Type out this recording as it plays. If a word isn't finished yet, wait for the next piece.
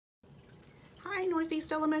Hi,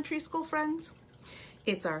 Northeast Elementary School friends.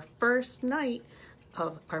 It's our first night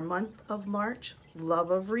of our month of March Love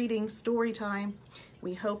of Reading story time.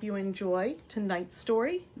 We hope you enjoy tonight's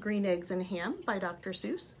story, Green Eggs and Ham by Dr.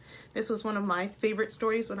 Seuss. This was one of my favorite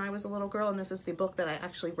stories when I was a little girl, and this is the book that I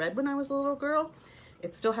actually read when I was a little girl.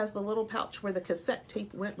 It still has the little pouch where the cassette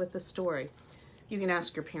tape went with the story. You can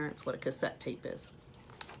ask your parents what a cassette tape is.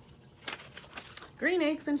 Green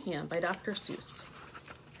Eggs and Ham by Dr. Seuss.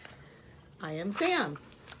 I am Sam.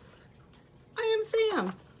 I am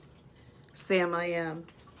Sam. Sam I am.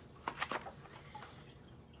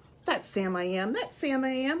 That Sam I am. That Sam I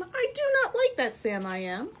am. I do not like that Sam I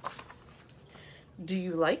am. Do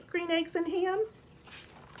you like green eggs and ham?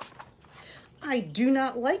 I do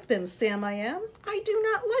not like them, Sam I am. I do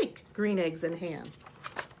not like green eggs and ham.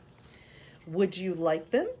 Would you like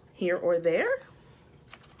them here or there?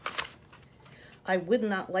 I would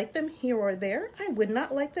not like them here or there. I would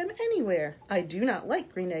not like them anywhere. I do not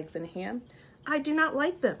like green eggs and ham. I do not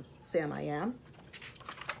like them, Sam I am.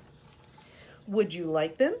 Would you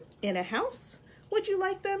like them in a house? Would you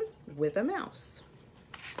like them with a mouse?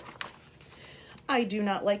 I do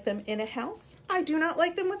not like them in a house. I do not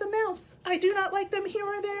like them with a mouse. I do not like them here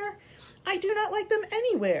or there. I do not like them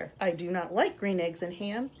anywhere. I do not like green eggs and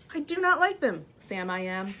ham. I do not like them, Sam I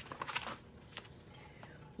am.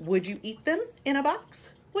 Would you eat them in a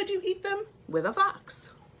box? Would you eat them with a fox?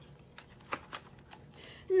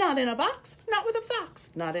 Not in a box, not with a fox.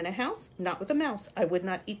 Not in a house, not with a mouse. I would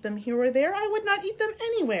not eat them here or there. I would not eat them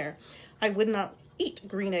anywhere. I would not eat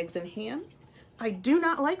green eggs and ham. I do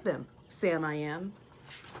not like them, Sam I am.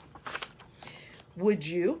 Would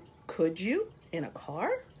you, could you, in a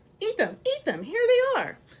car? Eat them, here they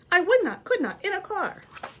are. I would not, could not, in a car.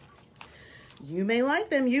 You may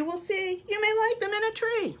like them, you will see. You may like them in a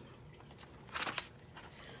tree.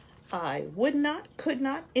 I would not, could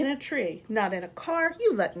not, in a tree. Not in a car,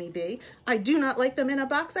 you let me be. I do not like them in a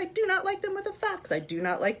box. I do not like them with a fox. I do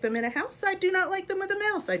not like them in a house. I do not like them with a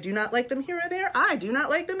mouse. I do not like them here or there. I do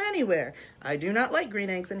not like them anywhere. I do not like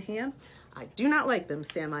green eggs and ham. I do not like them,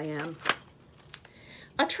 Sam I am.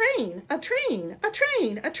 A train, a train, a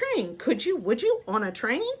train, a train. Could you, would you, on a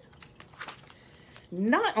train?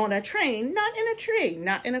 Not on a train, not in a tree,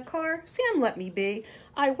 not in a car. Sam, let me be.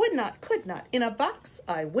 I would not, could not, in a box.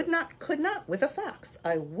 I would not, could not, with a fox.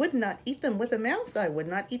 I would not eat them with a mouse. I would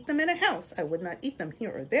not eat them in a house. I would not eat them here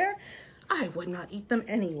or there. I would not eat them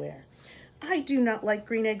anywhere. I do not like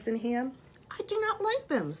green eggs and ham. I do not like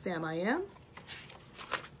them, Sam I am.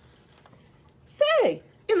 Say,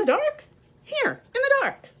 in the dark? Here, in the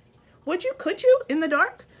dark. Would you, could you, in the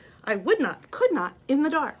dark? I would not, could not, in the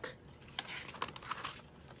dark.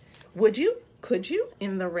 Would you, could you,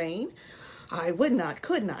 in the rain? I would not,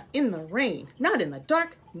 could not, in the rain. Not in the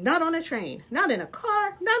dark, not on a train. Not in a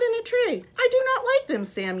car, not in a tree. I do not like them,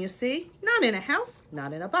 Sam, you see. Not in a house,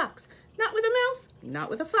 not in a box. Not with a mouse, not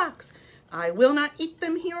with a fox. I will not eat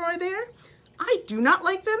them here or there. I do not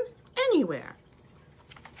like them anywhere.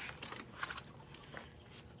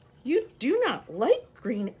 You do not like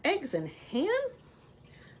green eggs and ham?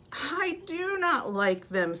 I do not like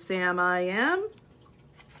them, Sam I am.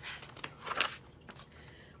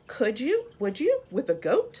 Could you, would you, with a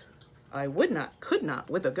goat? I would not, could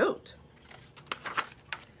not, with a goat.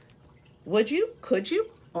 Would you, could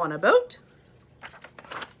you, on a boat?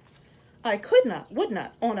 I could not, would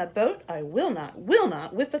not, on a boat. I will not,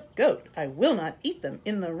 with a goat. I will not eat them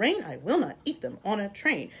in the rain. I will not eat them on a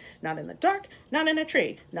train. Not in the dark, not in a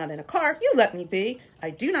tree, not in a car. You let me be.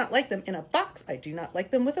 I do not like them in a box. I do not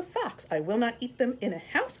like them with a fox. I will not eat them in a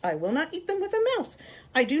house. I will not eat them with a mouse.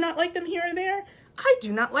 I do not like them here or there. I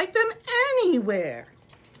do not like them anywhere.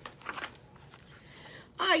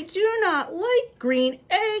 I do not like green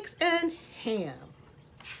eggs and ham.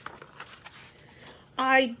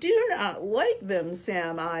 I do not like them,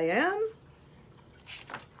 Sam I am.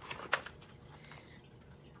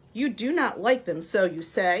 You do not like them, so you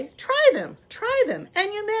say. Try them,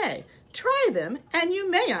 and you may. Try them, and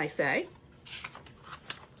you may, I say.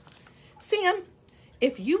 Sam,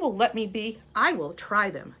 if you will let me be, I will try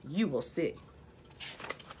them. You will see.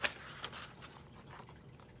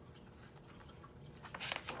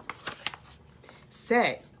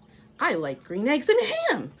 Say, I like green eggs and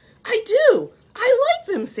ham. I do. I like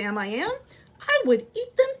them, Sam I am. I would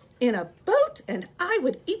eat them in a boat, and I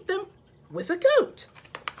would eat them with a goat.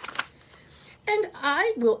 And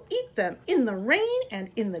I will eat them in the rain and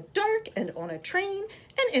in the dark and on a train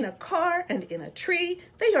and in a car and in a tree.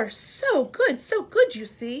 They are so good, you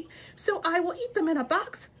see. So I will eat them in a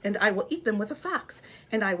box, and I will eat them with a fox.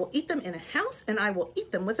 And I will eat them in a house, and I will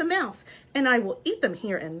eat them with a mouse. And I will eat them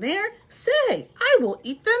here and there. Say, I will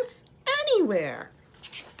eat them anywhere.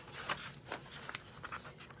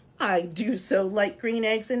 I do so like green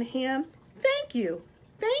eggs and ham.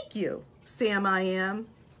 Thank you, Sam I am.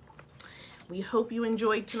 We hope you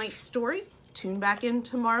enjoyed tonight's story. Tune back in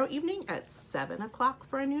tomorrow evening at 7 o'clock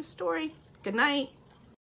for a new story. Good night.